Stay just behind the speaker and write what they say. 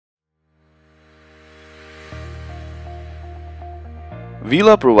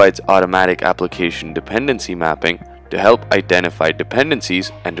Uila provides automatic application dependency mapping to help identify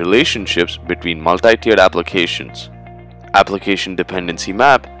dependencies and relationships between multi-tiered applications. Application Dependency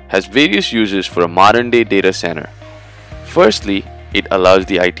Map has various uses for a modern-day data center. Firstly, it allows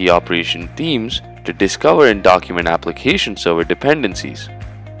the IT operation teams to discover and document application server dependencies.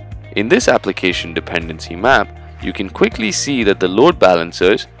 In this application dependency map, you can quickly see that the load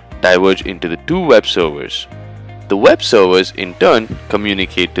balancers diverge into the two web servers. The web servers in turn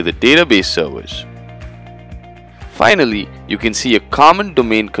communicate to the database servers. Finally, you can see a common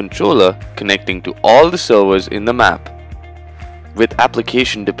domain controller connecting to all the servers in the map. With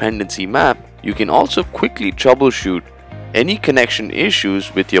Application Dependency Map, you can also quickly troubleshoot any connection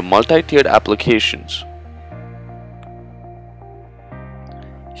issues with your multi-tiered applications.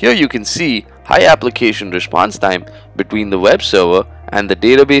 Here you can see high application response time between the web server and the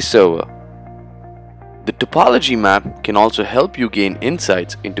database server. The topology map can also help you gain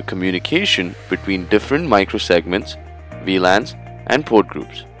insights into communication between different microsegments, VLANs, and port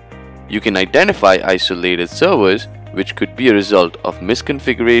groups. You can identify isolated servers which could be a result of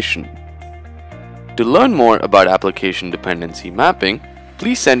misconfiguration. To learn more about application dependency mapping,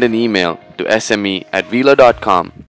 please send an email to sme@uila.com.